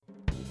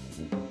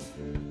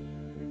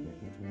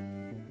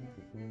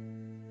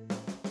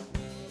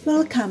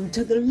Welcome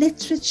to the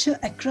Literature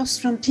Across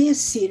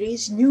Frontiers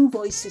series, New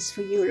Voices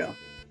for Europe.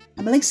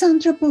 I'm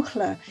Alexandra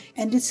Buchler,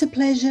 and it's a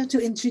pleasure to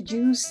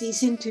introduce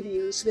these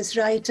interviews with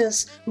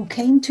writers who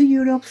came to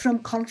Europe from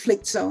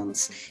conflict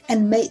zones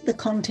and made the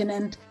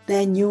continent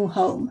their new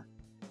home.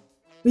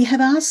 We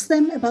have asked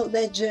them about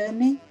their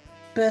journey,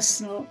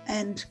 personal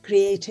and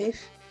creative,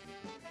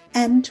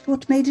 and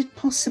what made it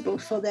possible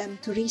for them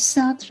to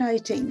restart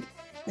writing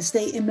as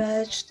they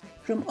emerged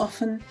from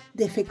often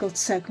difficult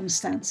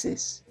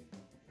circumstances.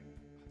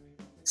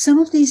 Some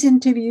of these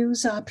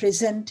interviews are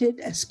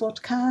presented as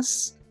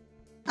podcasts,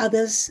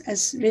 others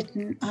as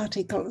written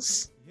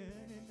articles,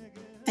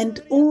 and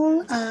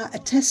all are a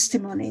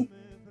testimony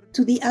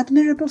to the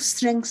admirable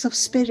strength of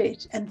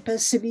spirit and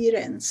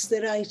perseverance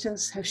the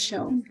writers have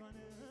shown.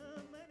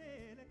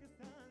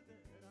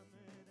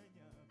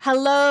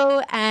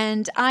 Hello,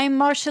 and I'm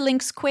Marcia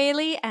Lynx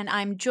Qualey, and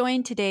I'm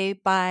joined today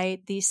by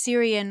the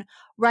Syrian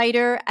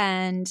writer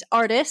and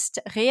artist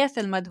Ghayath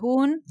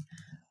Almadhoun,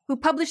 who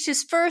published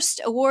his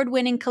first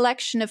award-winning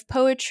collection of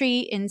poetry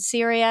in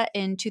Syria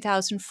in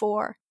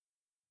 2004.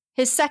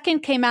 His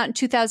second came out in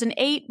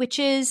 2008, which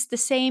is the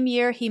same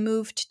year he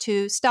moved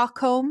to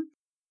Stockholm.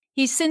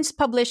 He's since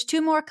published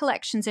two more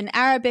collections in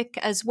Arabic,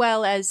 as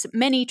well as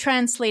many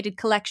translated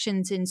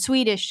collections in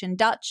Swedish and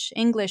Dutch,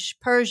 English,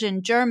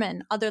 Persian,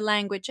 German, other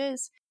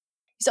languages.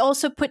 He's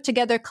also put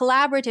together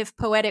collaborative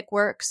poetic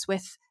works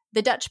with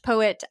the Dutch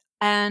poet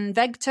Anne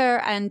Vegter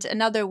and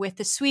another with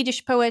the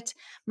Swedish poet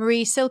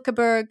Marie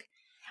Silkeborg,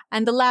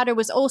 and the latter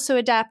was also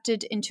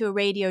adapted into a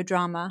radio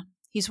drama.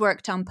 He's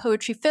worked on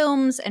poetry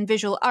films and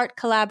visual art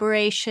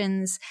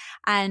collaborations,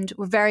 and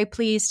we're very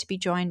pleased to be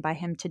joined by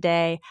him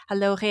today.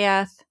 Hello,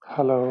 Ghayath.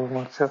 Hello,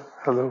 Marcia.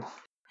 Hello.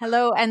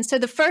 Hello. And so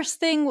the first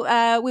thing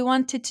we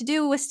wanted to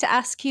do was to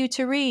ask you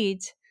to read.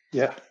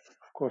 Yeah,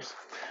 of course.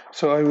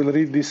 So I will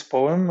read this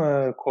poem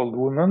called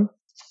Woman,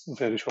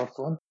 very short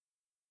one.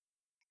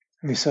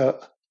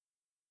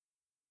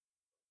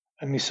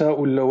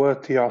 النساء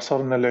اللواتي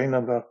عصرن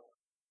العنب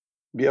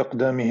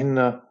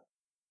بأقدامهن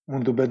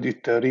منذ بدء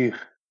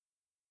التاريخ.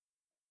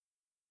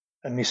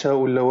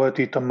 النساء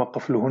اللواتي تم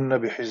قفلهن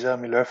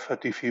بحزام العفة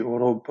في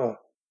أوروبا.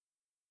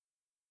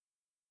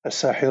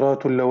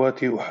 الساحرات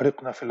اللواتي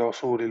أحرقن في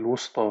العصور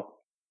الوسطى.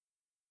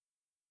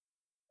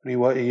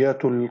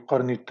 روائيات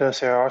القرن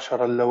التاسع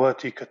عشر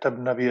اللواتي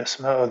كتبن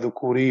بأسماء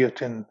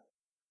ذكورية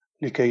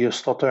لكي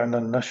يستطعن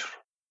النشر.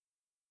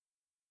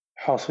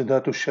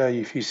 حاصدات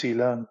الشاي في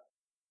سيلان.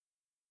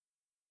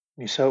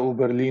 نساء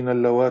برلين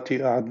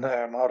اللواتي أعدن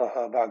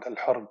إعمارها بعد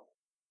الحرب.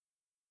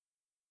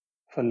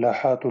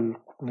 فلاحات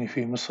القطن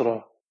في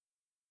مصر.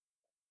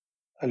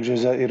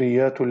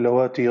 الجزائريات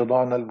اللواتي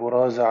يضعن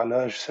البراز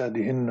على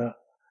أجسادهن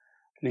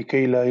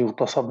لكي لا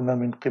يغتصبن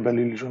من قبل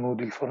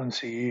الجنود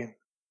الفرنسيين.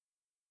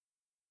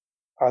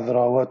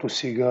 عذراوات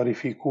السيجار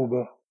في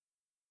كوبا.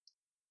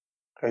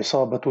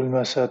 عصابة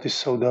الماسات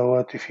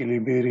السوداوات في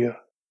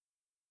ليبيريا.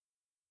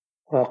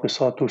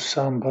 راقصات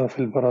السامبا في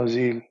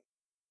البرازيل.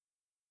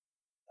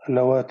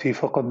 اللواتي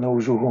فقدن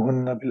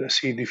وجوههن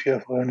بالأسيد في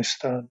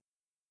أفغانستان.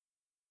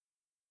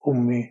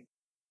 أمي،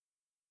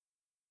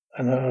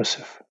 أنا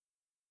آسف.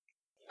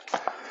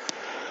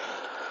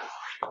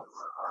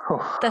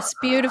 That's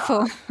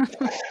beautiful.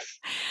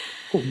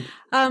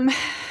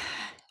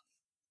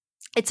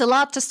 It's a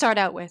lot to start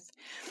out with.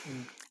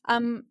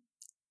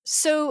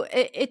 So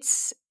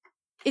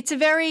it's a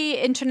very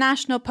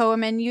international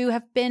poem, and you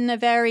have been a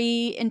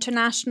very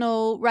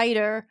international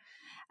writer.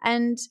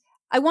 And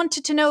I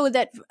wanted to know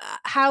that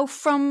how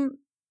from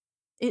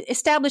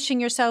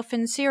establishing yourself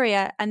in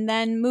Syria and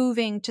then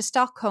moving to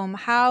Stockholm,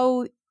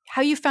 how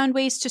you found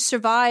ways to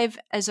survive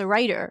as a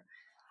writer.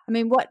 I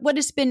mean, what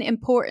has been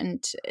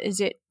important? Is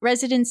it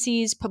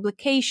residencies,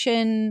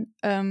 publication?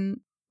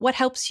 What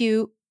helps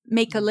you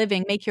make a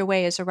living, make your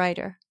way as a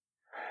writer?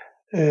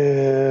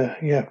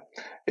 Yeah.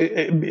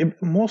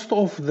 Most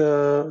of the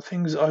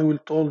things I will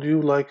told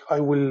you, like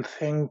I will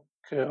think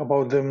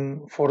about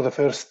them for the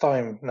first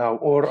time now,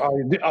 or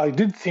I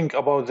did think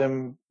about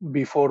them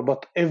before,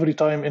 but every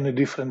time in a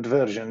different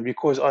version,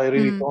 because I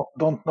really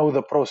don't know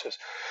the process.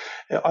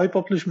 I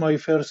published my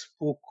first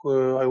book,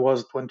 I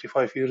was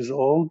 25 years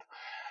old.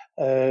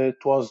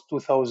 It was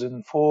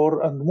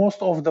 2004, and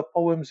most of the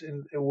poems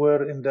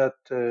were in that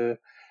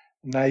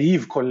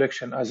naive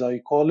collection, as I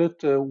call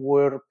it,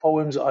 were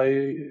poems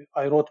I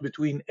wrote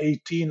between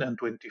 18 and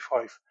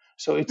 25.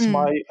 So it's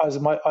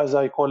as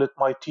I call it,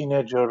 my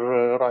teenager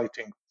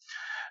writing.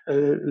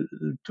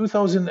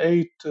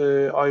 2008,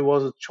 I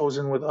was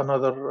chosen with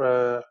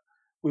another.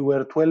 We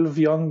were 12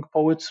 young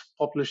poets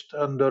published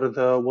under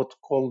the what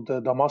called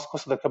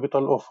Damascus, the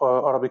capital of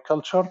Arabic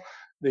culture.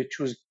 They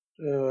choose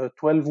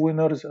 12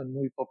 winners, and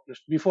we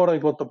published. Before I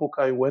got the book,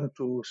 I went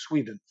to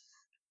Sweden.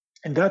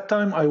 In that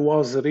time, I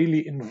was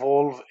really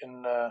involved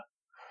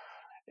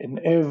in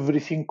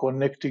everything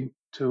connecting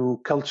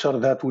to culture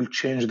that will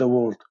change the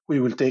world. We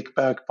will take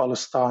back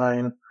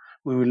Palestine.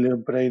 We will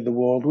liberate the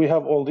world. We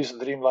have all this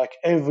dream, like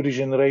every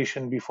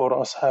generation before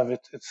us have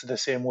it. It's the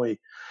same way.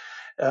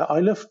 I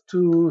left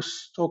to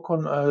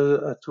Stockholm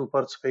to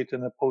participate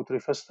in a poetry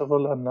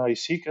festival, and I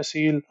seek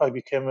asylum. I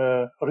became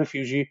a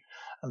refugee,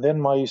 and then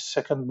my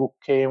second book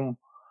came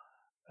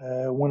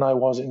when I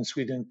was in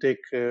Sweden.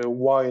 Take a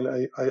while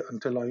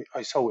until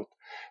I saw it.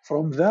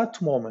 From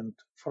that moment,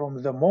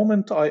 from the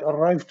moment I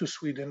arrived to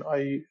Sweden,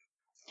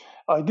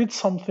 I did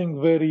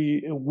something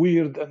very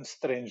weird and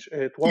strange.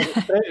 It was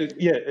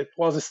it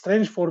was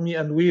strange for me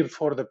and weird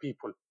for the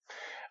people.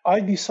 I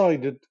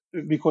decided,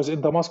 because in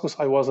Damascus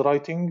I was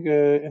writing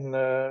in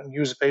a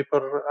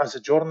newspaper as a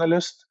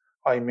journalist.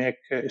 I make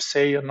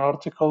essay and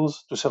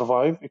articles to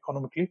survive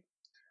economically,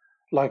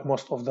 like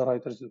most of the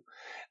writers do.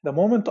 The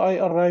moment I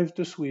arrived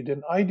to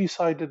Sweden, I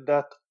decided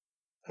that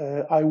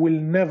I will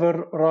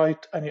never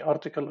write any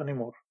article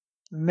anymore.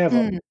 Never.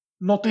 Mm.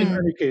 Not in Mm.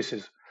 any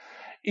cases.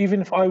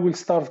 Even if I will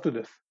starve to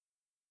death.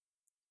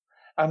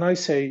 And I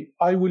say,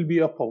 I will be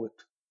a poet.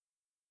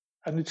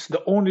 And it's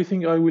the only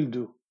thing I will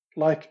do.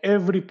 Like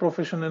every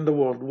profession in the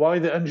world. Why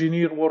the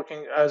engineer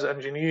working as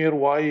engineer?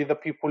 Why the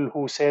people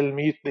who sell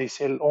meat, they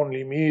sell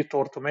only meat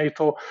or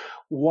tomato?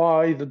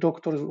 Why the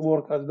doctors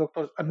work as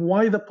doctors? And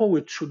why the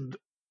poet should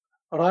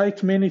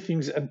write many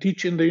things and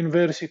teach in the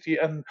university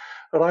and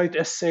write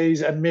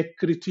essays and make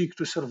critique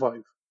to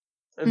survive?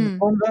 And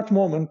from that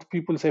moment,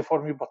 people say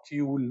for me, but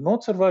you will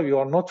not survive. You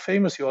are not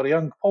famous. You are a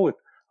young poet.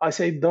 I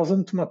say, it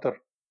doesn't matter.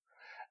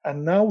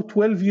 And now,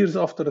 12 years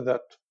after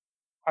that,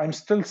 I'm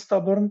still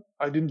stubborn.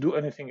 I didn't do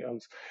anything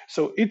else.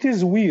 So it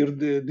is weird,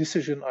 the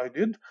decision I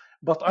did,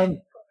 but I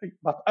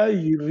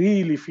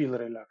really feel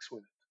relaxed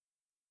with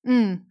it.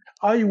 Mm.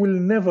 I will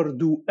never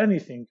do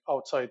anything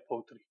outside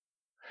poetry.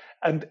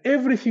 And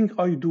everything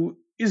I do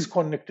is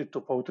connected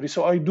to poetry.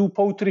 So I do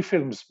poetry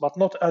films, but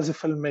not as a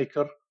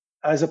filmmaker,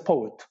 as a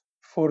poet.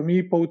 For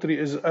me, poetry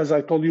is, as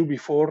I told you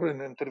before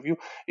in an interview,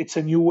 it's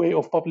a new way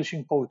of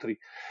publishing poetry.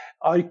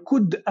 I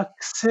could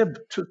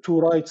accept to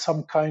write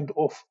some kind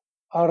of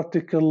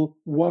article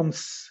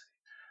once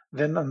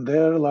then and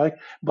there,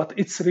 but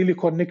it's really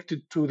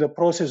connected to the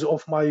process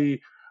of my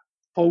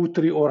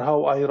poetry or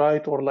how I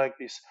write or like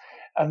this,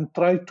 and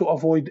try to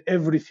avoid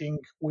everything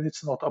when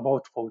it's not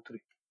about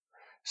poetry.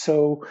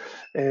 So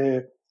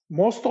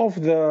most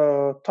of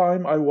the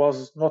time I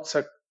was not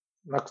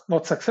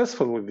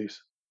successful with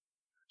this.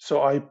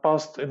 So I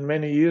passed in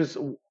many years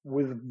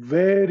with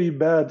very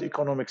bad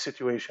economic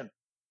situation.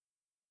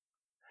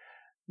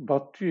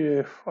 But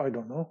I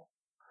don't know.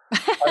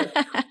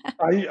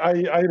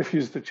 I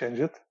refuse to change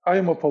it. I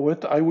am a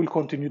poet. I will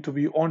continue to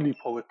be only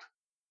poet.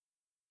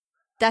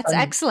 That's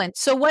And excellent.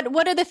 So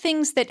what are the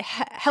things that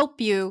help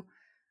you?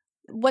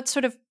 What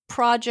sort of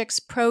projects,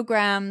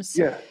 programs?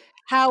 yeah,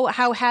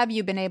 How have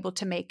you been able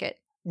to make it?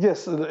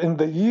 yes, in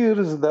the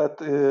years that,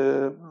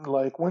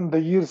 like when the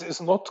years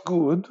is not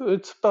good,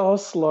 it's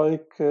past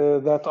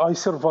that I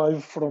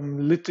survive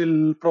from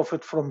little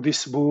profit from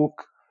this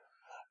book,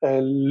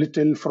 a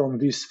little from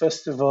this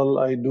festival.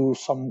 I do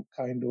some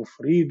kind of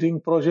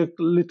reading project,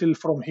 little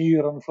from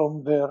here and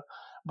from there,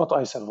 but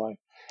I survive.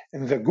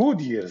 In the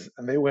good years,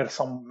 and there were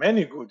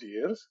many good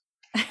years,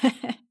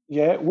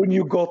 yeah, when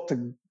you got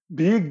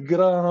big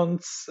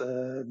grants,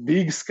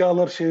 big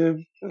scholarship,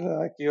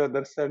 like you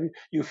understand,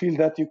 you feel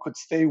that you could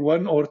stay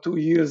 1 or 2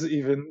 years,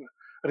 even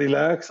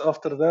relax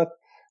after that.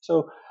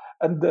 So,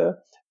 and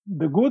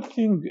the good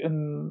thing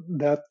in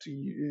that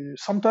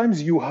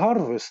sometimes you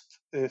harvest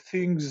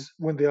things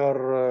when they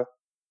are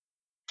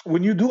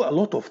when you do a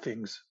lot of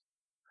things.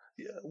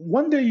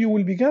 One day you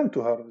will begin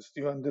to harvest.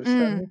 You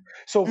understand me?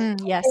 So,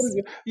 Yes.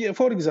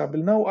 for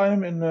example, now I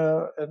am in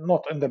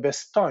not in the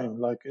best time.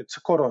 Like it's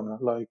Corona.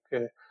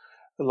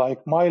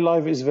 Like my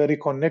life is very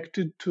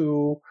connected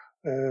to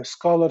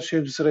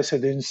scholarships,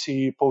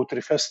 residency,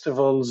 poetry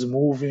festivals,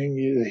 moving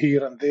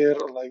here and there,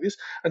 like this,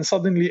 and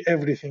suddenly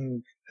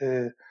everything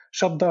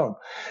shut down.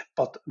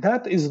 But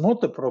that is not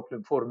the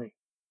problem for me.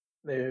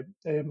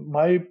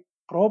 My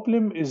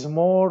problem is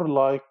more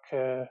like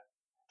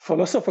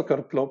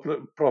philosophical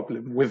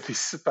problem with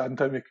this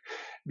pandemic,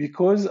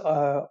 because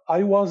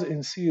I was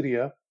in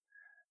Syria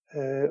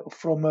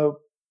from a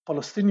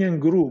Palestinian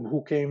group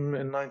who came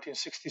in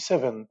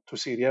 1967 to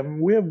Syria.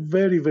 We're a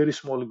very, very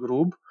small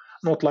group,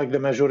 not like the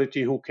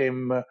majority who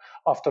came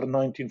after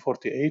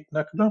 1948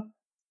 Nakba.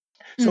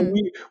 So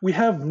we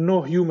have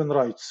no human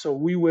rights. So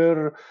we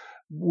were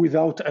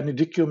without any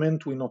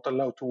document. We're not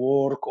allowed to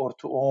work or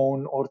to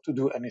own or to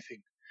do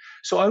anything.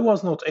 So I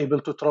was not able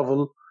to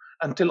travel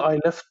until I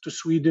left to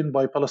Sweden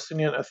by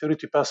Palestinian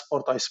Authority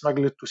passport. I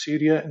smuggled it to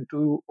Syria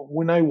into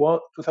when I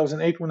was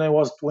 2008, when I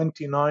was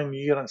 29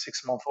 years and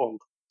 6 months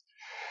old.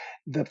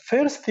 The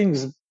first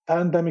things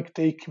pandemic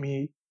take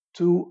me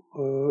to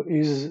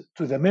is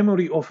to the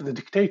memory of the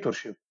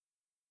dictatorship,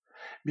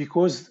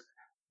 because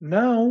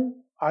now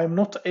I'm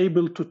not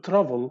able to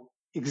travel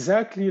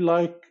exactly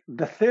like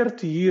the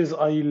 30 years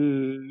I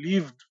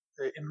lived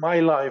in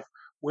my life,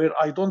 where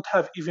I don't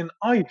have even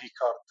ID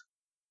card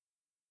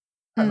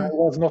and I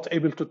was not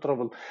able to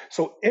travel.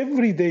 So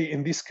every day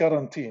in this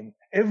quarantine,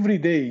 every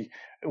day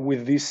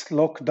with this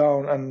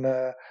lockdown and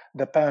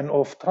the ban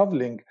of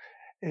traveling,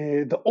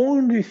 The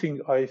only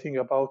thing I think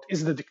about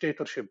is the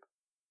dictatorship.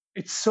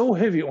 It's so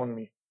heavy on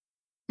me.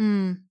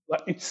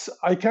 Like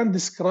I can't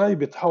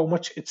describe it how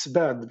much it's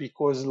bad,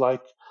 because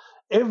like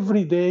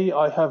every day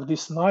I have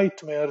these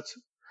nightmares.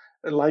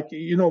 Like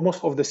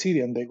most of the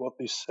Syrian, they got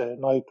these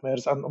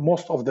nightmares, and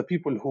most of the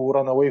people who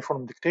run away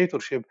from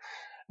dictatorship,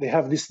 they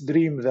have this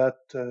dream that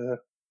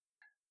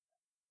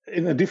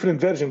in a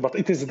different version, but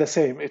it is the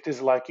same. It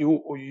is like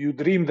you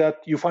dream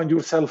that you find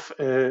yourself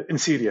in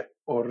Syria,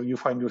 or you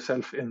find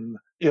yourself in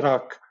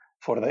Iraq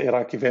for the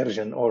Iraqi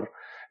version, or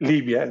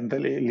Libya in the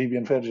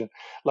Libyan version.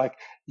 Like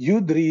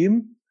you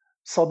dream,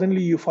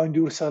 suddenly you find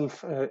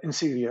yourself in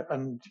Syria,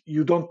 and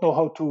you don't know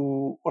how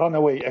to run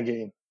away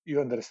again. You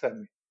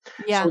understand me?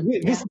 So Yeah.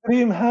 this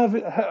dream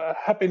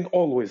happened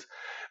always,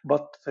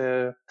 but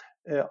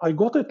I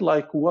got it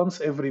like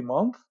once every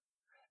month.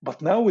 But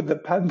now with the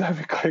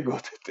pandemic, I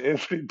got it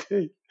every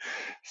day.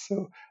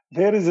 So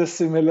there is a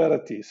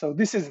similarity. So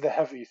this is the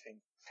heavy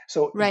thing.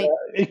 So Right.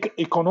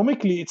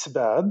 economically, it's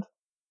bad,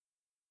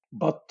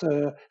 but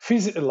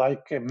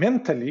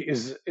mentally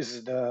is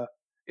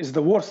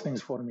the worst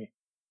things for me.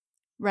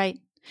 Right.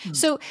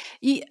 So,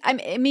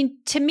 I mean,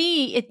 to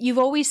me, you've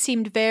always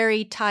seemed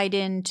very tied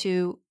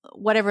into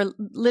whatever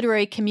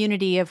literary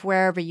community of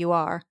wherever you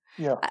are.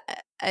 Yeah.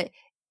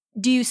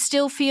 Do you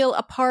still feel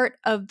a part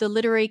of the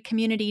literary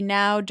community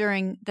now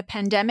during the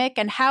pandemic?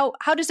 And how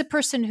does a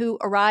person who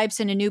arrives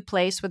in a new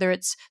place, whether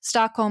it's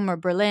Stockholm or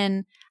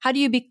Berlin, how do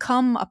you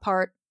become a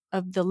part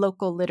of the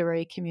local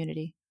literary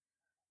community?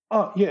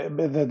 Yeah,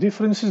 but the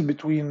differences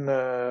between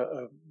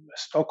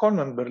Stockholm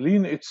and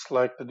Berlin, it's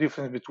like the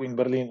difference between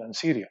Berlin and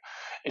Syria.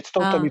 It's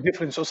totally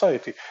different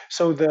society.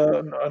 So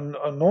the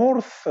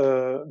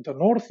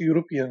North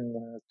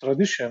European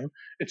tradition,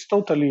 it's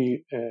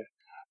totally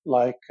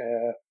like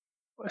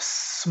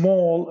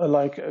small.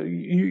 Like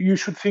you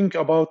should think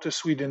about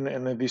Sweden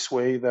in this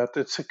way, that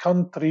it's a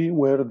country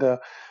where the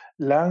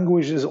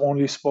language is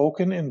only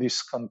spoken in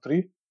this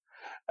country,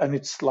 and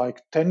it's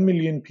like 10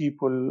 million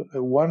people,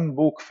 one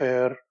book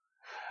fair,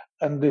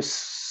 and this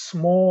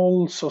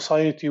small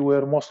society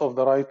where most of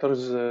the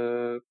writers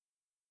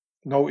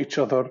know each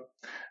other.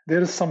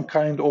 There is some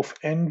kind of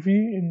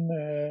envy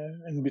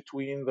in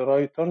between the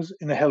writers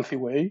in a healthy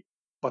way,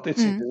 but it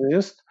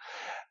exists.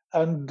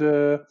 And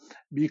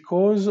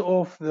because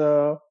of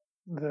the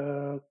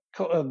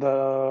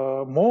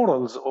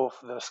morals of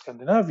the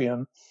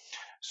Scandinavian,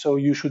 so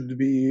you should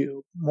be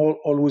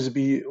always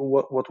be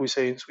what we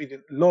say in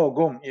Sweden,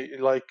 lagom,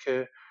 like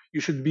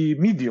you should be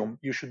medium,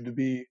 you should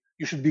be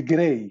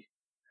gray.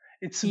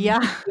 It's Yeah.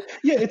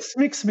 yeah, it's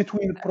mixed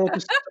between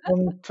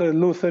Protestant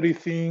Lutheran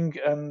thing,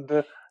 and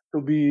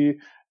to be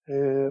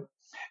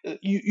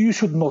you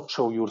should not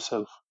show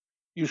yourself.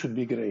 You should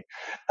be gray,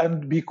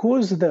 and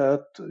because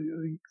that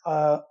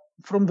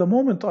from the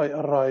moment I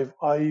arrive,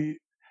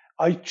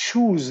 I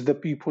choose the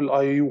people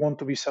I want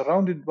to be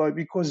surrounded by,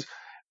 because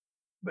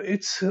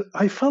it's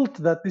I felt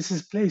that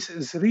place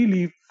is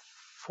really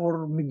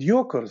for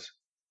mediocres.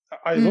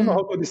 I don't know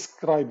how to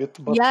describe it,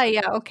 but Yeah.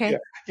 yeah, Okay.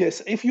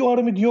 yes, if you are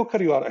a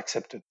mediocre, you are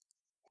accepted.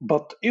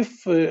 But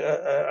if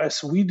a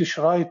Swedish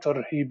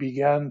writer, he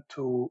began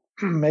to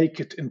make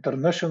it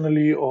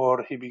internationally,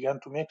 or he began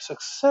to make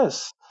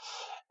success,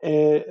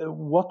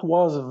 what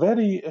was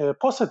very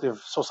positive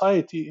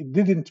society, it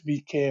didn't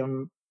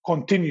became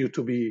continue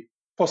to be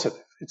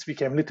positive. It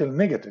became little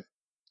negative.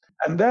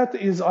 And that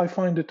is, I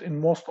find it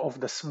in most of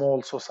the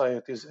small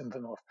societies in the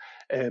north.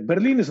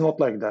 Berlin is not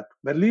like that.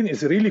 Berlin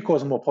is a really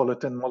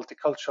cosmopolitan,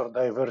 multicultural,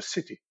 diverse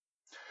city.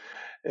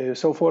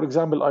 So, for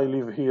example, I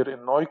live here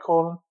in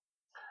Neukölln,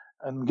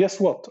 and guess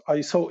what?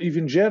 I saw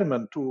even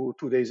German 2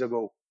 days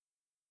ago.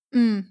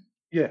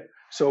 Yeah.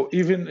 So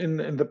even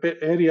in the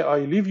area I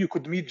live, you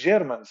could meet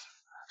Germans.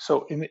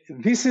 So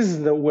this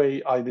is the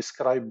way I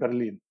describe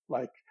Berlin.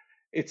 Like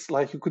it's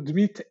like you could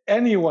meet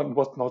anyone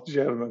but not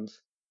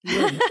Germans.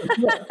 Yeah.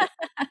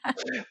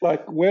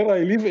 Like where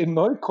I live in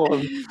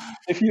Neukölln,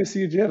 if you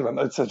see German,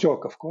 it's a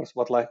joke, of course,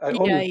 but like I Yeah.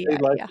 always say,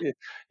 like Yeah.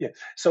 yeah.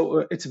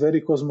 So it's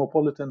very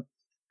cosmopolitan.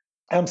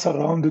 I'm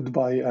surrounded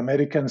by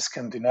American,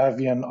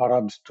 Scandinavian,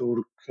 Arabs,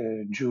 Turk,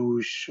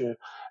 Jewish,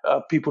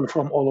 people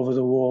from all over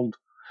the world.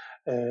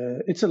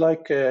 It's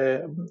like,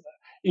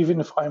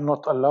 even if I'm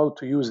not allowed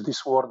to use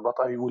this word, but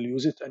I will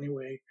use it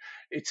anyway.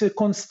 It's a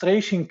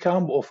concentration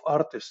camp of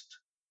artists.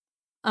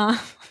 Uh,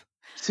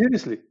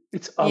 Seriously,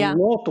 it's a yeah.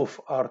 lot of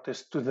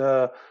artists to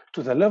the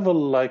level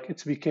like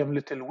it's became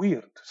little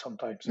weird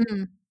sometimes.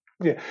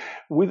 Yeah,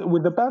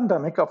 with the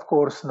pandemic, of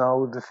course,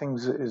 now the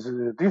things is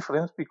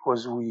different,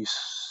 because we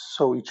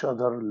saw each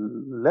other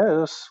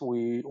less.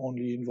 We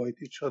only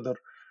invite each other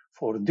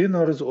for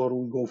dinners, or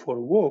we go for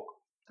a walk.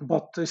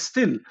 But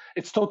still,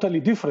 it's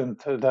totally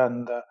different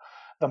than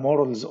the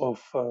morals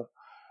of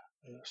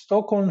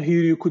Stockholm.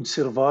 Here, you could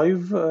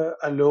survive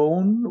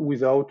alone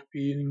without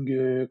being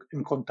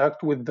in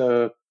contact with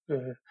the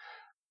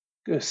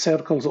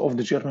circles of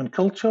the German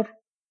culture.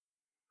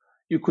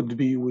 You could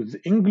be with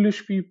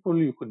English people.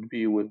 You could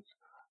be with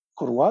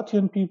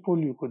Croatian people,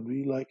 you could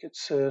be like,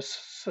 it's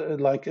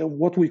like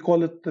what we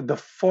call it, the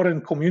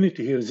foreign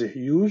community here is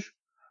huge.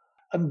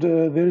 And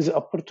there is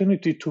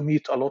opportunity to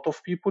meet a lot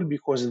of people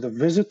because the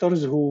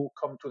visitors who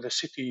come to the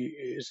city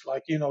is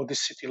like,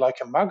 this city like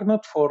a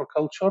magnet for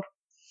culture.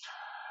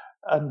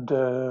 And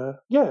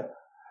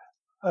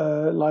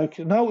like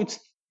now it's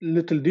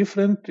little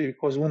different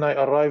because when I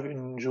arrived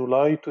in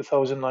July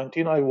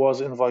 2019, I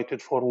was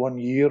invited for 1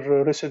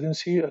 year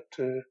residency at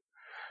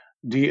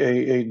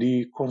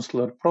DAAD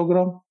consular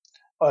program.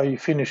 I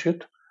finish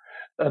it.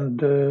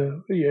 And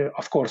yeah,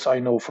 of course, I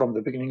know from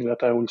the beginning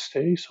that I will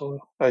stay. So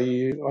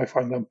I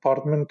find an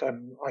apartment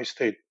and I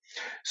stayed.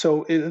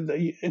 So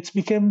it's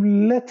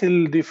became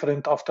little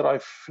different after I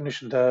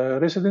finished the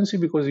residency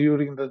because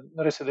during the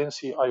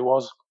residency I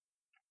was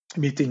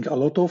meeting a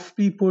lot of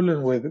people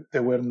and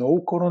there were no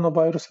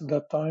coronavirus at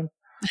that time.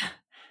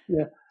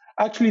 Yeah,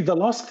 actually, the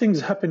last things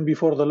happened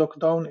before the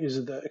lockdown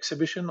is the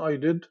exhibition I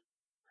did.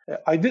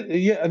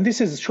 Yeah, and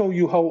this is show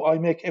you how I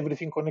make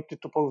everything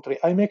connected to poetry.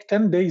 I make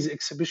 10 days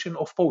exhibition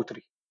of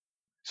poetry.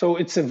 So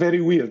it's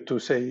very weird to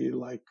say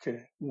like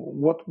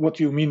what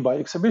you mean by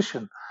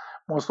exhibition.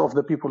 Most of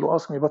the people who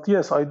ask me, but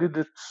yes, I did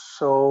it.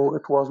 So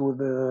it was with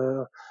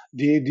the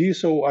DAD.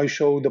 So I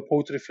show the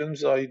poetry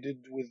films I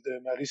did with the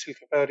Marcia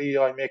Lynx Qualey.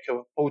 I make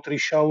a poetry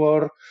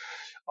shower.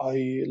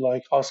 I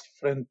like ask a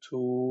friend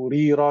to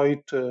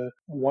rewrite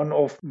one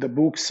of the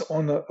books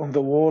on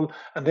the wall,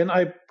 and then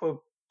I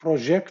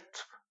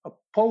project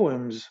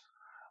poems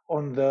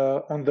on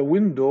the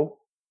window,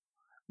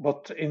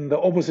 but in the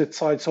opposite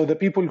side, so the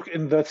people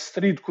in the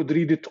street could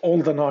read it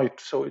all the night.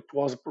 So it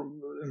was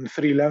in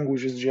 3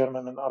 languages: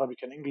 German and Arabic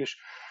and English.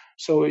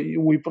 So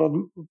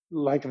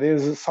like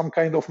there's some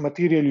kind of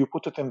material you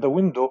put it in the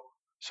window,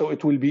 so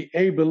it will be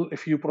able,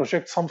 if you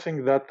project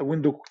something, that the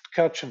window could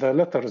catch the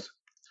letters.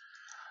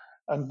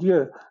 And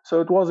yeah, so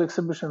it was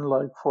exhibition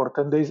like for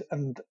 10 days,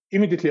 and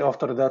immediately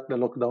after that the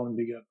lockdown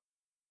began.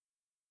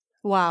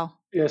 Wow.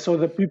 Yeah, so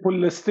the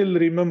people still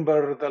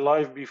remember the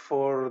life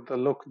before the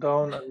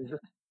lockdown, and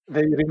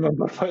they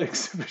remember my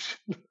exhibition.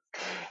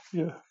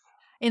 Yeah.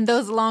 In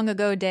those long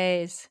ago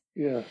days.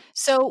 Yeah.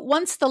 So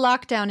once the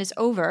lockdown is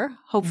over,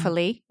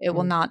 hopefully it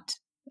will not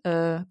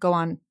go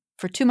on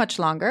for too much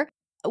longer.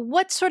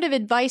 What sort of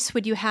advice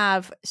would you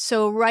have?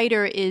 So a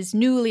writer is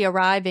newly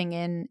arriving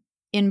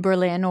in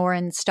Berlin or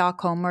in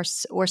Stockholm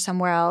or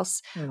somewhere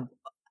else.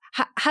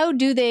 How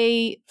do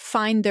they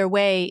find their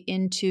way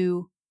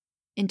into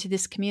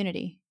this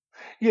community?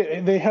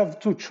 Yeah, they have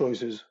two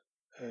choices.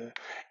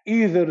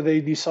 Either they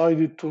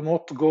decided to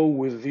not go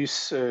with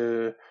these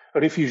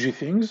refugee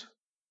things,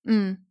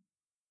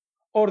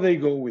 or they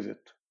go with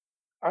it.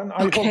 And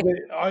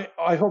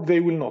I hope they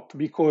will not,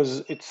 because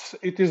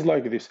it is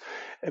like this.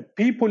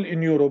 People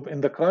in Europe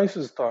in the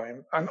crisis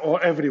time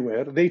or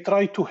everywhere, they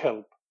try to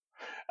help.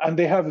 And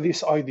they have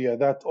this idea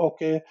that,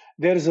 okay,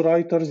 there's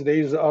writers,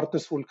 there's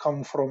artists will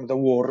come from the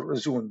war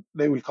zone.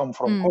 They will come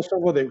from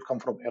Kosovo, they will come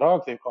from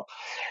Iraq,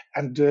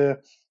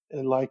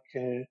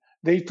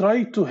 they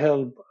try to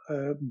help,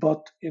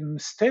 but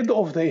instead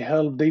of they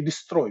help, they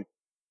destroy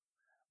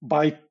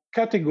by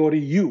category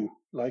you.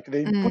 Like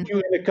they put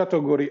you in a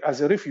category as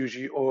a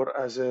refugee or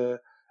as a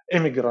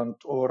immigrant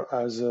or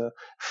as a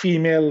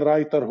female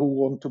writer who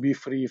want to be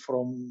free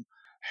from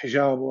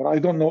hijab, or I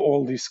don't know,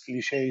 all these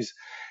cliches.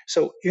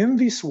 So in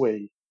this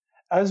way,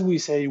 as we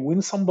say,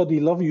 when somebody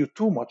love you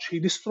too much, he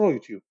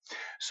destroyed you.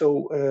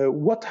 So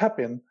what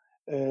happened,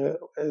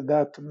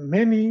 that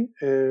many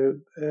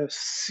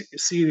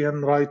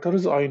Syrian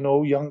writers, I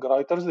know young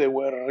writers, they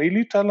were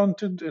really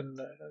talented in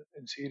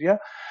Syria,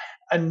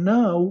 and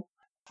now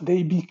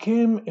they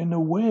became, in a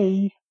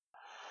way,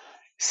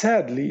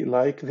 sadly,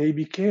 like they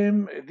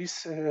became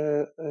these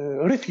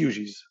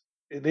refugees.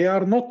 They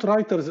are not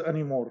writers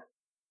anymore.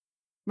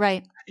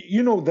 Right.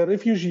 The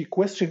refugee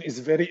question is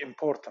very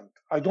important.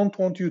 I don't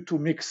want you to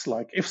mix,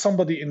 like if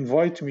somebody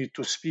invite me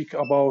to speak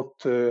about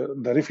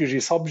the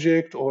refugee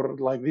subject or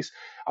like this,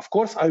 of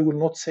course I will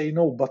not say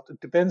no, but it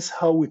depends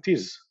how it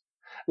is.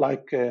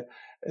 Like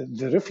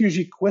the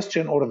refugee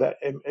question or the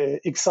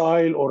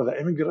exile or the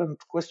immigrant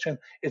question,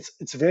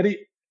 it's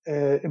very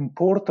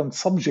important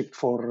subject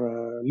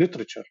for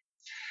literature.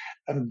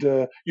 And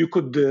you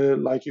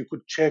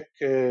could check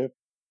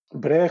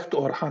Brecht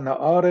or Hannah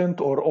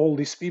Arendt or all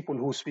these people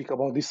who speak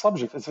about this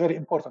subject. It's very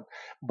important.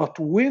 But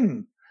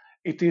when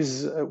it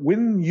is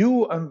when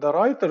you and the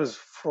writers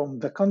from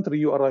the country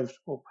you arrived,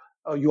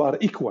 you are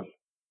equal.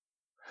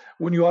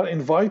 When you are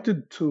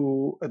invited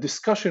to a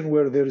discussion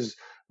where there's,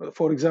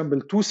 for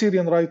example, 2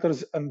 Syrian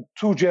writers and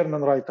 2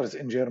 German writers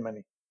in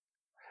Germany,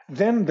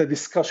 then the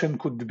discussion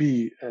could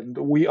be, and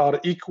we are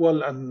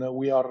equal and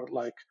we are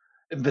like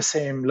in the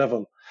same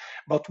level.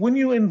 But when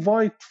you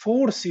invite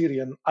 4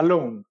 Syrian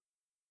alone,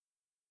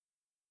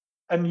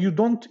 and you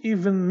don't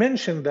even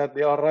mention that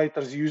they are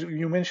writers,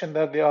 you mention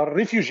that they are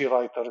refugee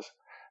writers,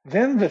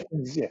 then the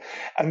things, yeah.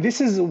 And this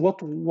is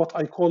what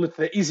I call it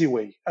the easy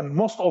way. And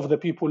most of the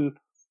people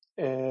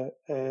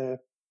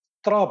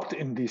trapped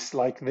in this.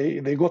 Like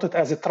they got it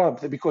as a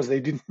trap because they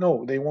didn't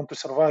know. They want to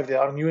survive. They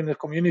are new in the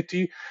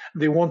community.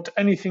 They want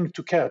anything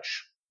to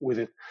catch with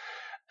it.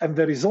 And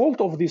the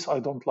result of this, I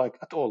don't like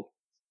at all.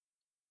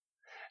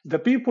 The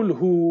people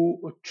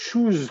who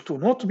choose to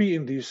not be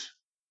in this,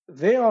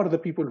 they are the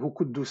people who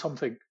could do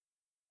something,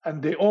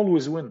 and they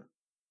always win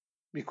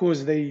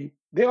because they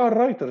are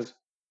writers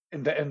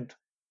in the end.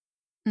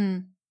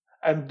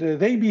 And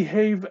they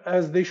behave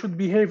as they should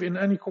behave in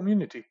any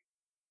community,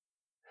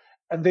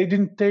 and they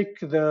didn't take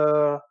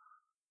the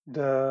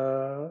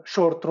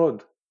short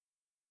road.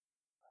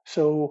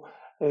 So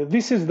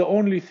this is the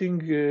only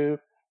thing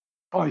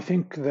I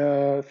think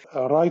the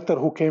writer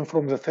who came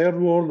from the third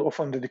world or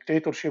from the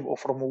dictatorship or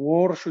from a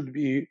war should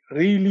be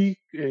really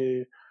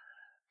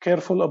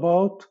careful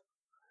about,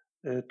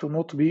 to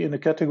not be in a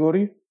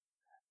category.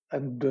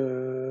 And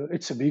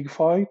it's a big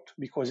fight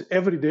because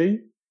every day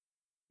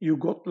you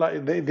got,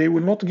 like, they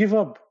will not give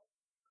up.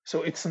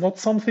 So it's not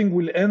something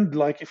will end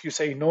like if you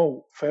say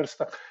no first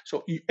time.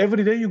 So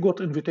every day you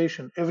got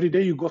invitation, every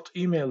day you got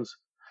emails,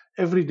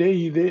 every day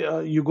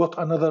you got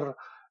another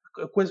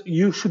question.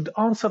 You should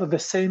answer the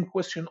same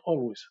question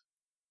always.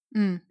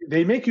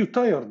 They make you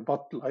tired,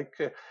 but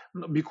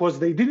because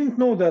they didn't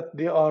know that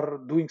they are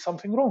doing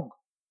something wrong.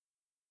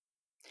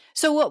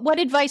 So what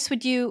advice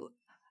would you,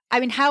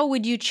 I mean, how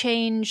would you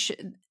change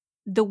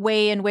the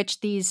way in which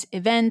these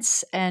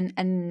events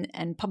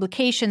and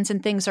publications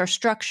and things are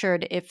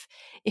structured if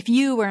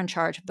you were in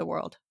charge of the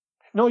world?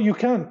 No, you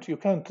can't. You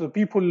can't. The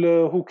people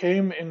who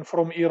came in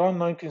from Iran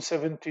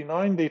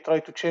 1979, they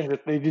tried to change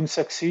it. They didn't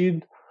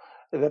succeed.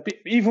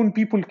 Even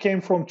people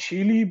came from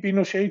Chile,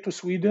 Pinochet, to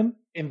Sweden.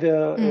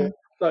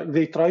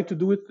 They tried to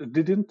do it, it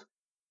didn't.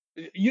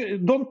 You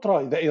don't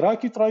try. The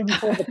Iraqi tried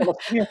before the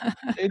Palestinian.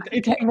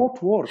 It will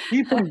not work.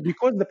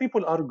 Because the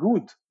people are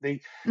good.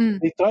 They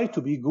try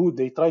to be good.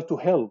 They try to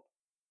help.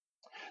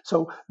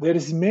 So there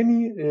is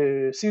many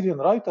Syrian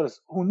writers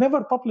who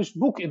never published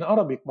book in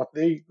Arabic, but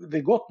they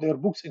got their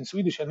books in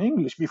Swedish and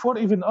English before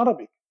even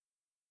Arabic.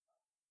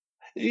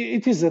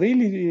 It's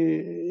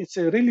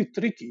really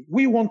tricky.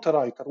 We want a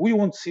writer. We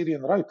want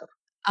Syrian writer.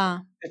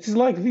 It is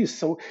like this.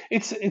 So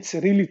it's a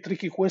really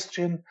tricky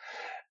question,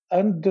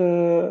 and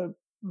the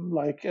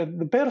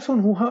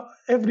person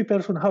every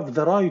person have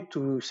the right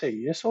to say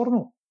yes or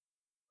no.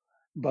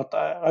 But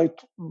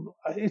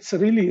it's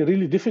really,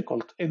 really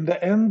difficult. In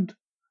the end,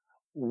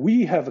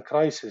 we have a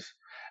crisis,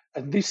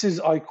 and this is,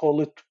 I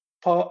call it,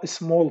 a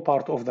small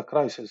part of the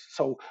crisis.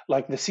 So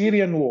like the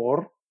Syrian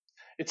war,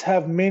 it's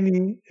have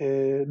many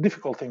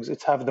difficult things.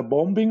 It's have the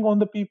bombing on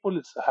the people,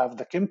 it's have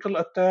the chemical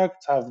attack,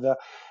 it's have the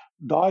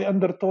die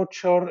under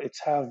torture,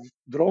 it's have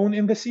drone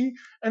in the sea,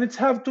 and it's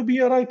have to be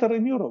a writer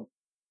in Europe.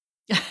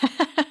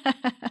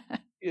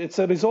 It's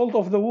a result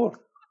of the war.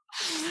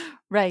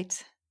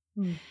 Right.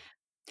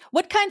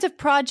 What kinds of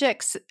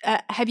projects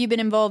have you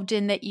been involved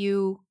in that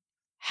you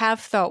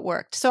have thought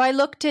worked? So I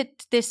looked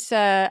at this,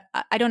 I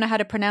don't know how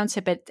to pronounce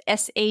it, but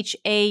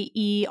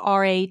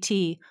SHAERAT,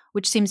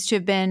 which seems to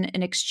have been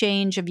an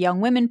exchange of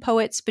young women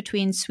poets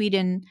between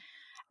Sweden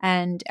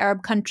and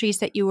Arab countries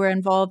that you were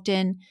involved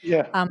in.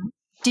 Yeah.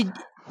 Did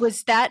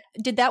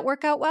that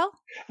work out well?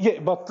 Yeah,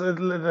 but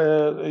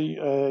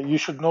you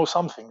should know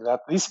something,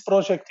 that this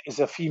project is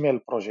a female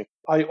project.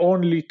 I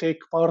only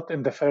take part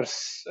in the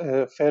first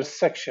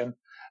section,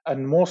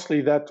 and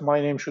mostly that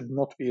my name should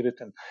not be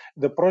written.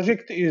 The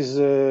project is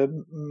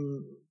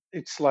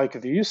it's like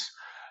this: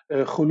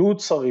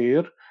 Khulud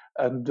Saghir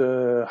and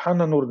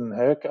Hanna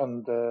Nordenhög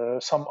and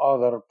some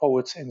other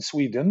poets in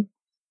Sweden.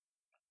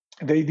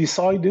 They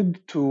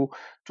decided to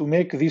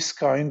make this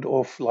kind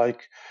of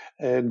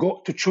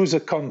go to choose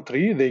a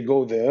country. They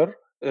go there.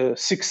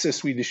 6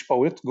 Swedish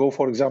poets go.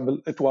 For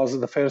example, it was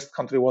the first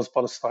country was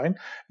Palestine.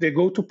 They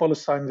go to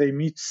Palestine. They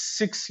meet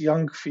 6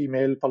 young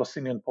female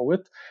Palestinian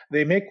poets.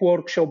 They make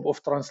workshop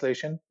of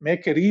translation,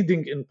 make a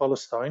reading in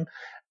Palestine,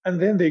 and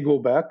then they go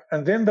back.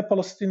 And then the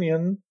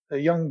Palestinian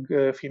young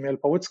female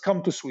poets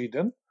come to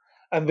Sweden,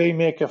 and they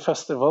make a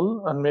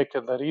festival and make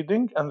the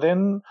reading, and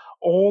then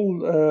all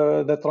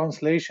the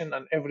translation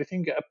and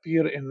everything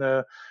appear in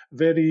a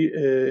very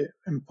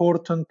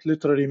important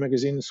literary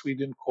magazine in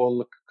Sweden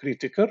called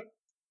Kritiker.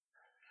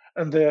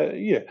 And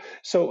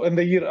so in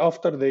the year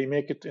after, they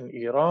make it in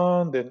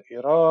Iran, then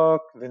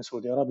Iraq, then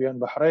Saudi Arabia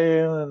and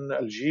Bahrain,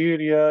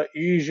 Algeria,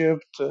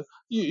 Egypt,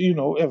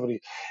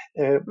 every.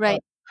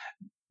 Right.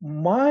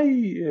 My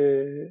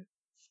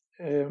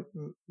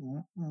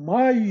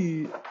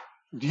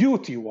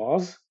duty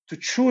was to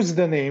choose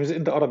the names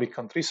in the Arabic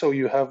country. So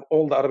you have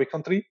all the Arabic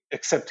country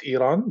except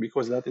Iran,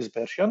 because that is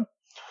Persian.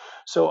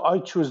 So I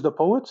choose the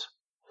poets.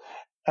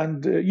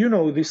 And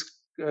this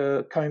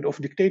kind of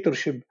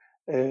dictatorship,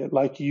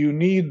 you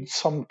need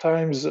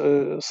sometimes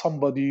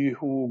somebody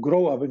who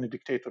grow up in a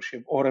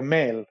dictatorship, or a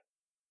male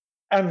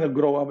and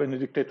grow up in a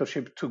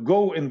dictatorship, to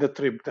go in the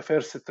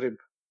first trip.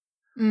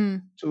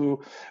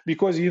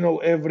 Because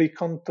every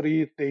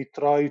country, they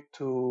try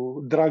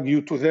to drag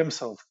you to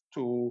themselves,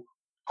 to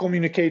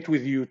communicate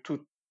with you, to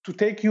to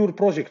take your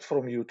project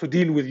from you, to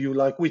deal with you,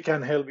 like we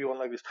can help you on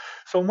like this.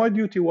 So my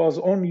duty was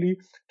only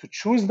to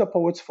choose the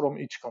poets from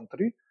each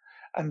country,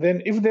 and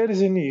then if there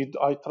is a need,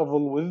 I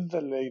travel with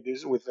the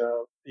ladies, with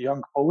the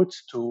young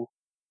poets to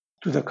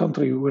the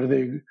country where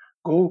they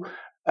go,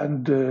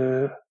 and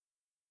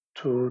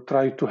to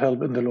try to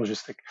help in the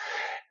logistic.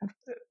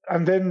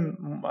 And then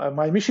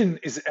my mission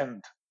is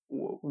end.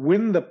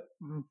 When the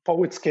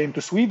poets came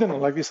to Sweden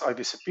and like this, I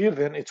disappear,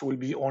 then it will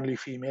be only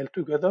female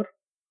together.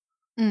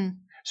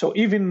 So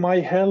even my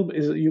help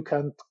is, you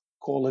can't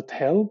call it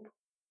help.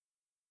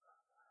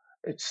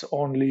 It's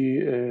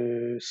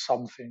only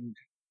something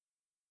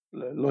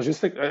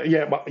logistic.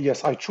 But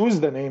yes, I choose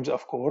the names,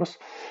 of course,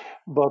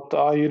 but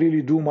I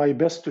really do my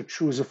best to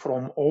choose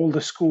from all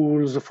the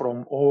schools,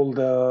 from all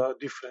the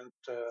different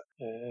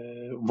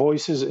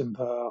voices in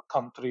the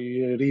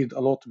country, read a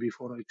lot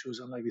before I choose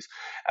them like this.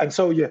 And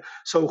so,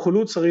 so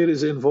Khulud Saghir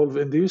is involved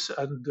in this,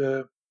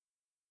 and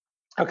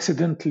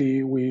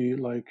accidentally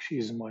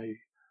she's my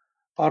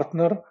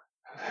partner.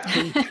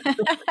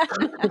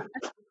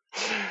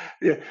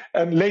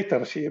 And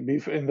later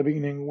in the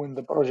beginning when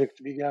the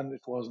project began,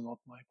 it was not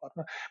my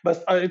partner.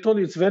 But I told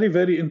you it's very,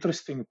 very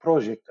interesting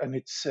project, and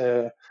it's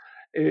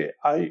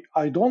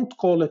I don't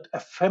call it a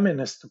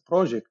feminist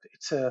project.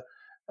 It's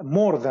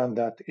more than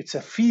that. It's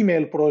a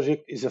female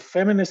project, it's a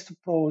feminist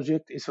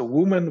project, it's a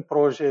woman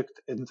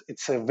project, and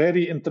it's a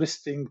very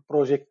interesting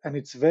project, and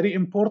it's very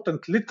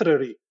important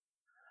literary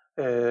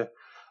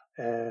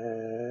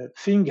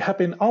thing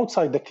happen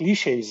outside the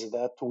cliches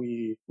that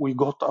we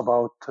got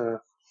about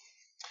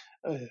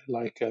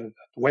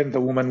when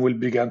the woman will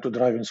begin to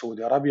drive in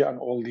Saudi Arabia and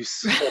all these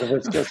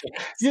services.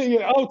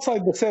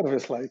 Outside the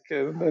service,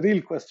 the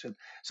real question.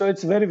 So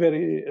it's very,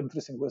 very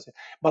interesting question.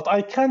 But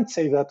I can't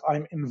say that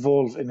I'm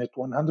involved in it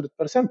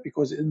 100%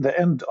 because in the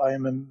end,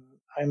 I'm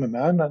a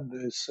man, and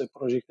this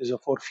project is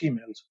for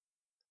females.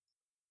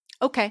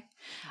 Okay.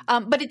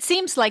 But it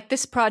seems like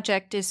this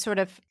project is sort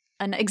of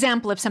an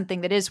example of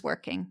something that is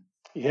working.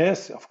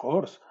 Yes, of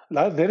course.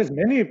 There is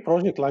many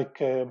projects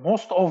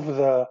most of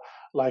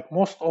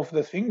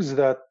the things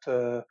that,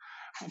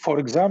 for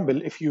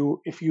example, if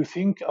you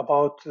think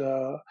about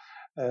the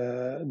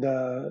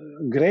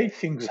great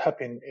things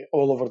happen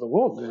all over the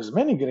world, there's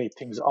many great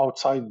things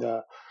outside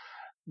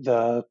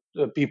the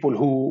people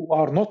who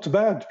are not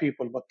bad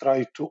people but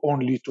try to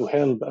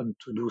help and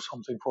to do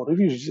something for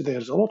refugees.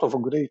 There's a lot of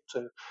great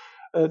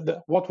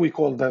what we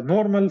call the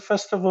normal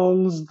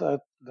festivals, the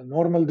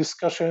normal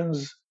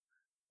discussions.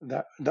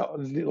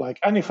 Like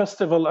any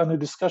festival, any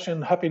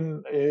discussion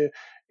happen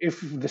if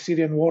the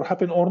Syrian war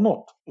happen or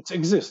not. It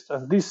exists,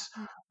 and these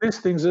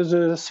things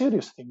is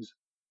serious things.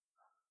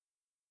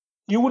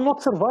 You will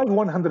not survive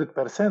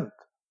 100%.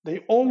 They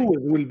always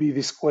will be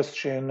this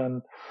question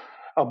and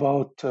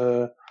about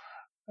the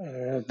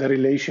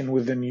relation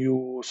with the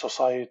new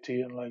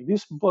society and like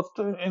this. But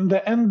in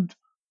the end,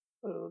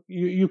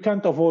 you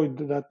can't avoid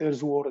that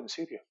there's war in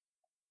Syria.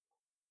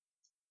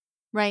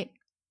 Right.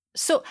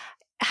 So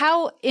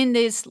how in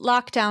these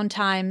lockdown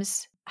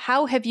times,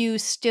 how have you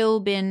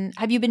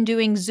been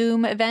doing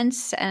Zoom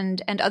events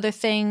and other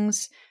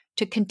things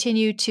to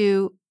continue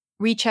to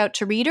reach out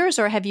to readers,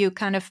 or have you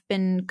kind of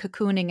been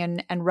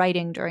cocooning and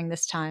writing during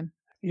this time?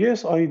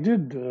 Yes, I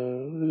did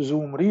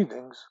Zoom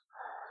readings.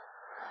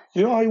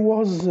 I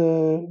was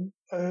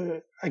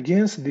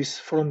against this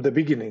from the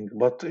beginning,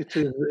 but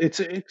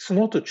it's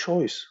not a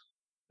choice.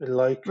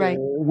 Right.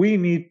 We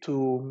need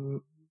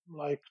to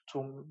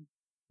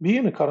be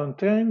in a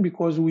quarantine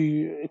because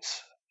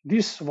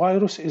this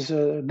virus is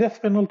a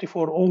death penalty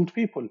for old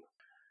people,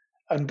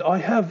 and I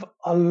have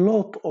a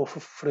lot of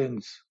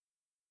friends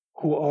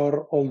who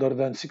are older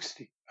than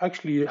 60.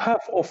 Actually,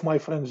 half of my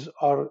friends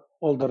are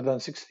older than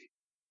 60,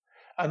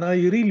 and I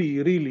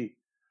really, really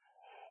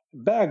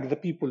beg the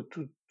people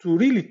to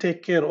really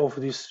take care of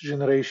this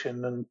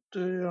generation, and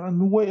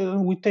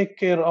we take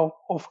care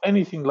of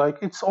anything. Like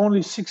it's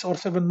only 6 or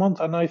 7 months,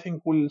 and I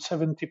think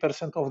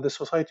 70% of the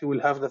society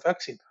will have the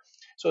vaccine.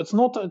 So it's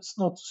not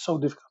so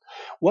difficult.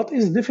 What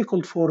is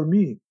difficult for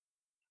me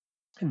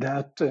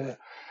that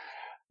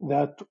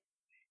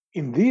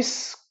in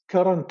this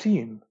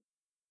quarantine,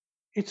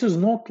 it is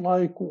not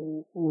like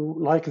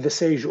the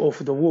stage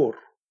of the war.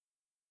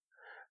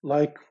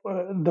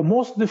 The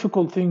most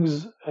difficult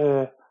things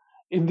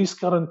in this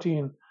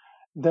quarantine,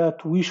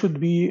 that we should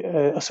be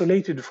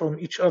isolated from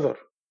each other.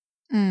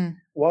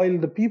 While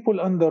the people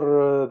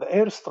under the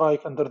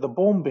airstrike, under the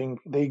bombing,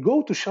 they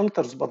go to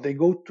shelters, but they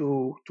go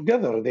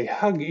together. They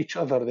hug each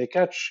other. They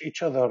catch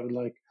each other.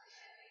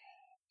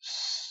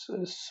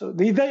 So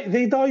they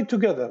die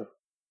together.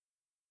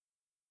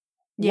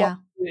 Yeah.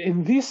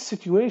 In this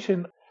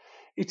situation,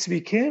 it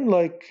became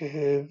like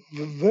a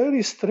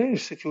very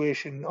strange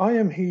situation. I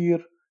am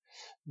here.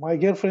 My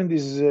girlfriend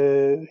is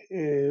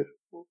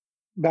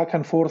back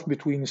and forth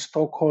between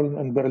Stockholm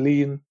and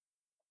Berlin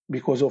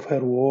because of her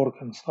work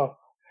and stuff.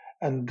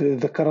 And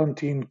the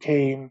quarantine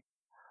came,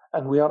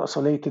 and we are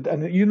isolated.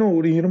 And you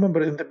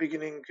remember in the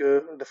beginning,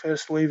 the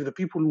first wave, the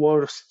people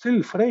were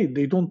still afraid.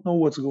 They don't know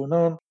what's going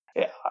on.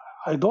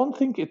 I don't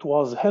think it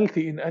was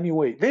healthy in any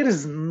way. There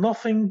is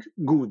nothing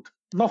good,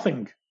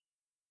 nothing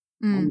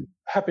good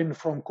happened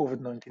from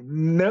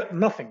COVID-19.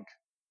 Nothing.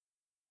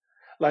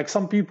 Like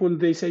some people,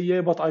 they say,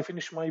 yeah, but I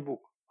finished my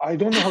book. I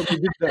don't know how they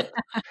did that.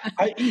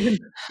 I even,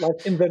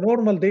 like in the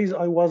normal days,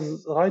 I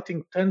was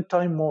writing 10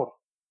 times more.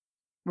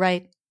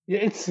 Right. Yeah,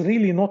 it's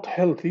really not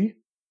healthy.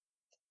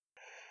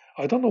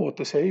 I don't know what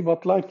to say,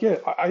 but like, yeah,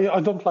 I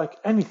don't like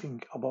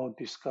anything about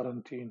this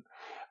quarantine.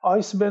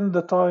 I spend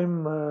the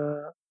time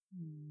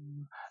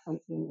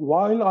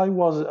while I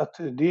was at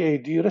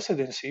DAD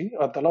residency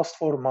at the last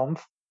 4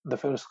 months, the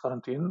first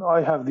quarantine.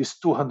 I have this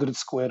 200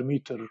 square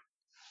meter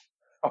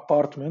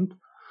apartment.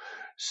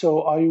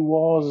 So I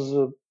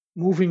was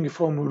moving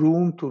from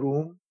room to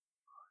room.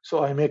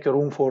 So I make a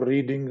room for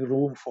reading,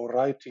 room for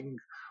writing,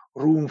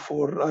 room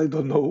for I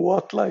don't know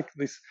what, like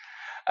this.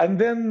 And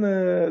then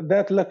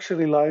that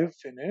luxury life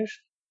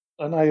finished,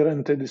 and I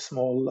rented a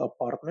small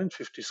apartment,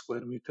 50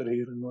 square meter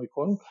here in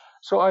Neukölln.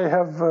 So I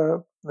have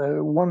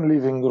one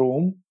living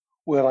room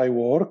where I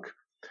work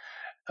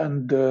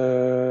and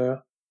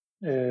a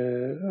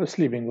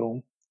sleeping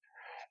room.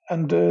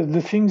 And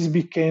the things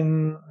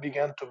began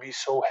to be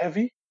so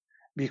heavy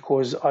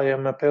because I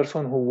am a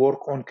person who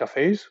work on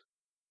cafes.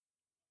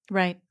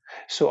 Right.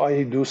 So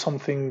I do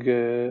something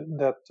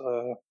that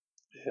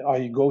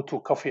I go to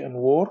coffee and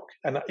work.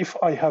 And if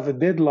I have a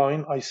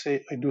deadline, I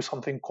do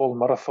something called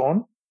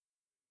marathon.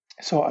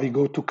 So I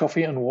go to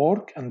coffee and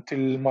work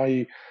until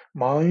my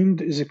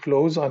mind is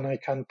closed and I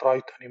can't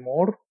write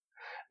anymore.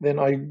 Then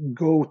I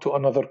go to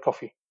another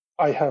coffee.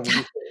 I have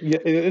this, yeah,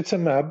 it's a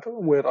map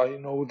where I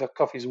know the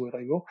coffees where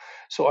I go.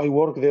 So I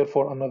work there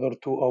for another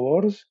 2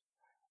 hours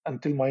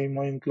until my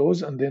mind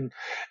closes, and then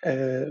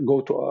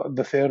go to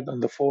the third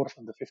and the fourth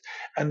and the fifth,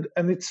 and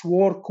it's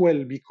work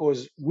well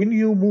because when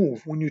you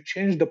move, when you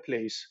change the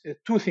place,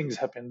 two things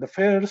happen. The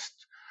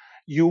first,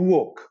 you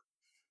walk.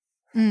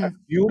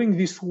 During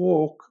this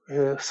walk,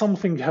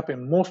 something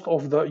happen. Most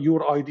of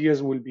your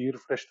ideas will be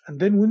refreshed, and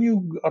then when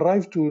you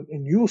arrive to a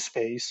new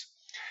space,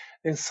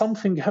 then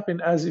something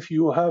happen as if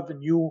you have a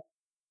new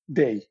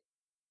day.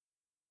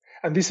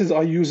 And this is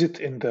I use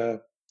it in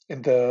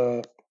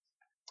the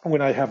when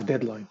I have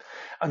deadline,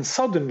 and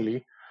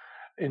suddenly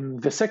in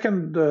the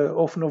 2nd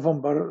of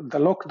November, the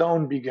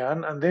lockdown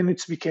began, and then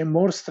it became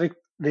more strict.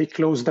 They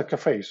closed the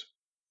cafes.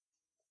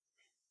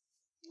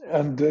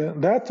 And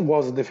that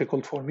was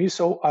difficult for me.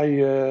 So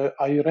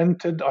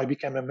I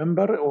became a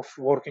member of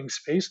Working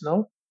Space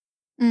now.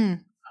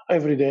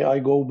 Every day I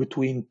go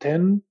between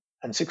 10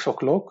 and 6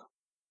 o'clock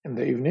in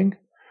the evening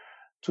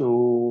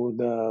to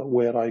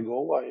where I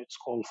go. It's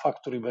called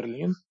Factory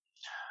Berlin.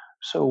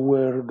 So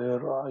where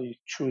there I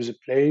choose a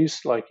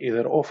place like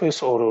either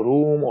office or a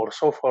room or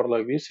so far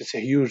like this. It's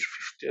a huge,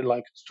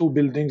 like two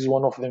buildings,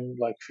 one of them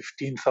like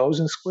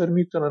 15,000 square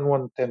meter and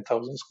one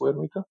 10,000 square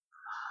meter.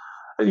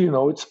 And,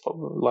 it's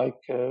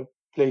like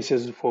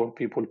places for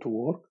people to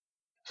work.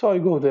 So I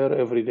go there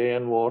every day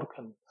and work,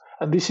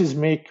 and this is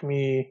make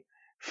me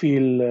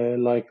feel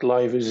like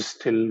life is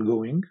still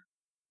going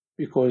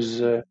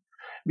because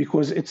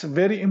it's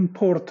very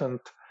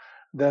important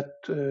that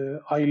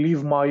I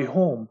leave my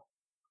home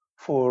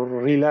for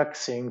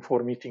relaxing,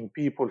 for meeting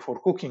people, for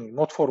cooking,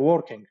 not for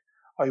working.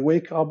 I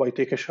wake up, I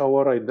take a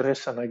shower, I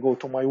dress, and I go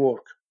to my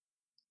work.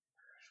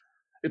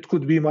 It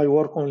could be my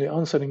work only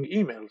answering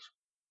emails,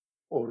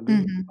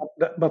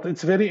 but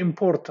it's very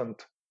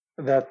important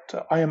that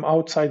I am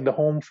outside the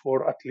home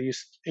for at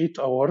least 8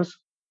 hours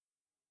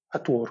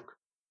at work.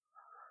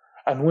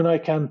 And when I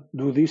can't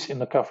do this in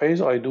the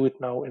cafes, I do it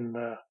now in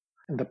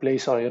the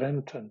place I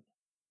rent. And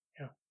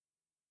yeah.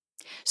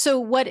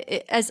 So,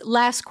 as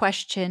last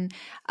question,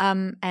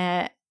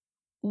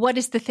 what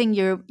is the thing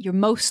you're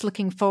most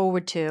looking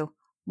forward to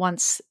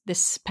once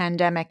this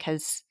pandemic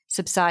has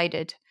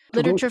subsided?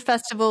 Literature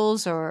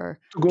festivals or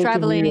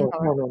traveling?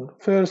 No.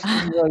 First,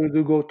 I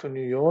will go to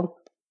New York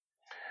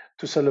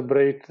to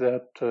celebrate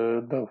that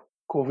the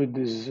COVID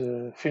is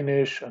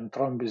finished and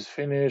Trump is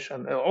finished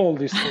and all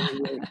these things.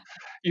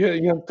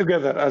 You're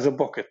together as a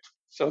bucket.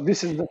 So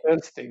this is the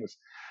first things.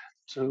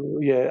 So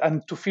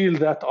and to feel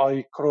that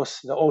I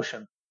cross the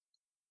ocean.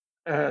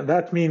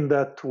 That means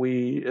that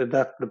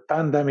that the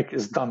pandemic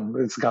is done.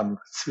 It's gone.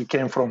 We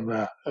came from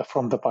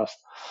the past.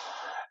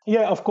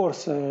 Yeah, of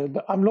course.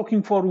 I'm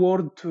looking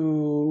forward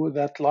to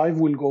that life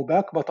will go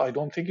back, but I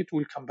don't think it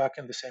will come back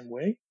in the same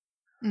way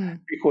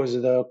because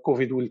the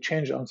COVID will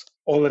change us.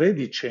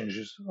 Already change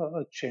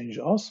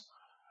us.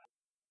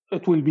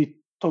 It will be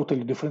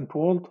totally different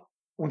world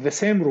with the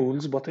same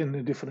rules, but in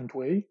a different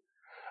way.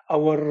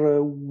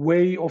 Our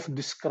way of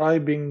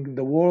describing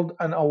the world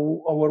and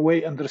our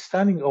way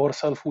understanding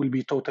ourselves will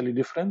be totally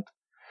different.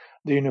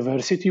 The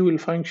university will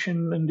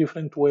function in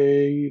different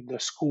way, the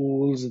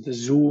schools, the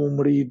Zoom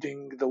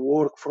reading, the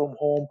work from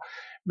home,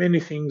 many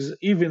things.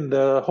 Even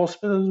the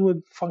hospitals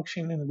would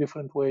function in a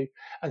different way.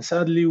 And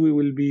sadly, we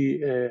will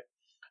be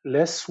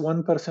less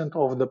 1%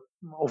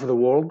 of the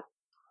world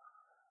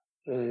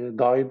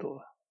died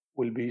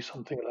will be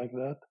something like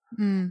that.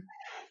 Mm.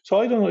 So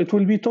I don't know, it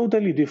will be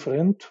totally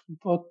different,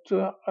 but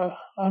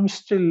I'm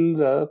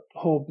still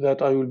hope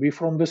that I will be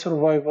from the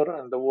survivor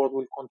and the world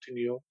will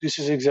continue. This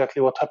is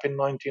exactly what happened in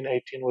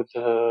 1918 with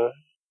the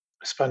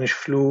Spanish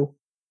flu.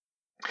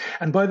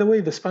 And by the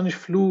way, the Spanish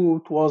flu,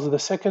 it was the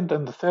second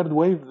and the third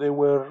wave. They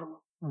were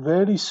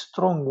very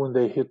strong when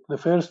they hit. The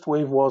first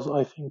wave was,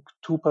 I think,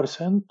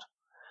 2%,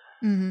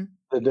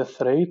 the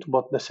death rate,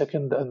 but the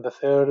second and the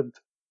third,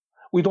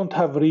 we don't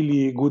have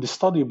really good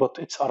study, but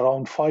it's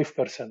around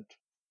 5%.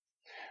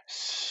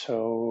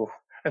 So,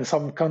 and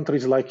some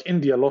countries like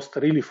India lost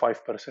really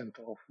 5%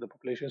 of the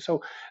population.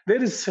 So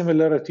there is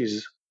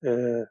similarities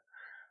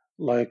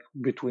like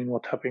between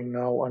what happened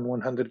now and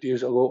 100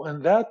 years ago.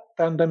 And that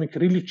pandemic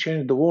really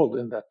changed the world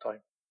in that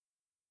time.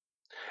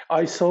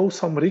 I saw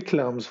some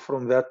reclams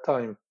from that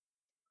time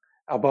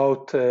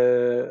about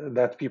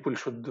that people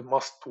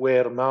must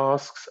wear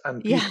masks,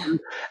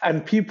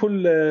 and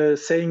people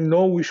saying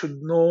no, we should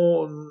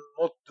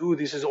not do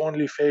this, is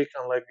only fake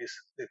and like this.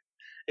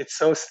 It's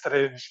so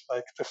strange,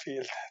 like to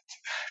feel that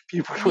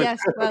people. Yes,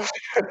 well,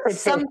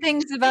 some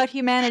things about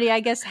humanity, I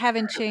guess,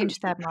 haven't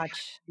changed that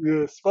much.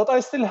 Yes, but I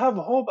still have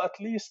hope. At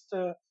least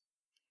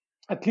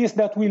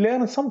that we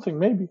learn something,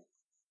 maybe.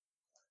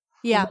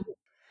 Yeah.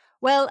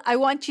 Well, I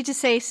want you to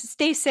say,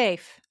 stay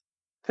safe.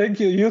 Thank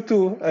you. You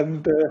too,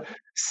 and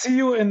see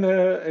you in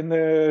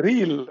a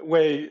real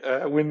way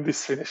when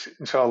this finishes,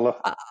 inshallah.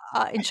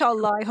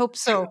 Inshallah, I hope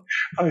so.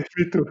 Me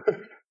too.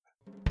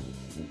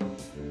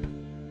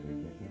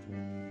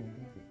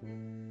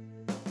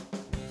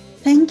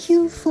 Thank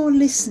you for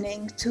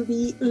listening to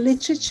the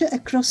Literature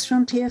Across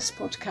Frontiers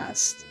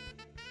podcast.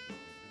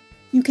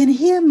 You can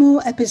hear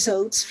more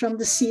episodes from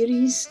the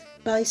series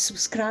by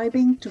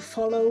subscribing to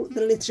follow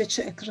the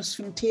Literature Across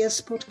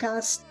Frontiers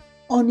podcast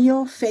on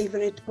your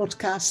favorite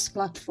podcast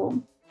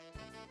platform.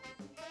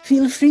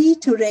 Feel free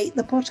to rate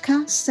the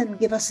podcast and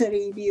give us a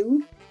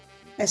review,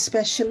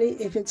 especially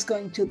if it's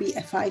going to be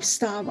a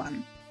 5-star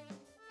one.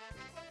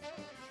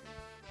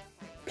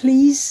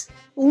 Please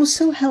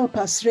also help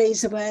us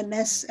raise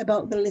awareness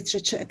about the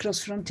Literature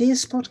Across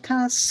Frontiers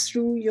podcast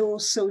through your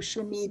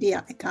social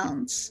media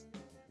accounts.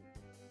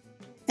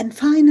 And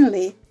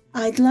finally,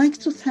 I'd like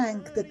to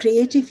thank the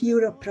Creative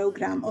Europe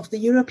program of the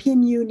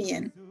European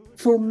Union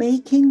for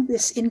making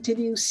this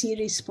interview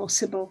series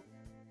possible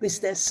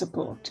with their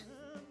support.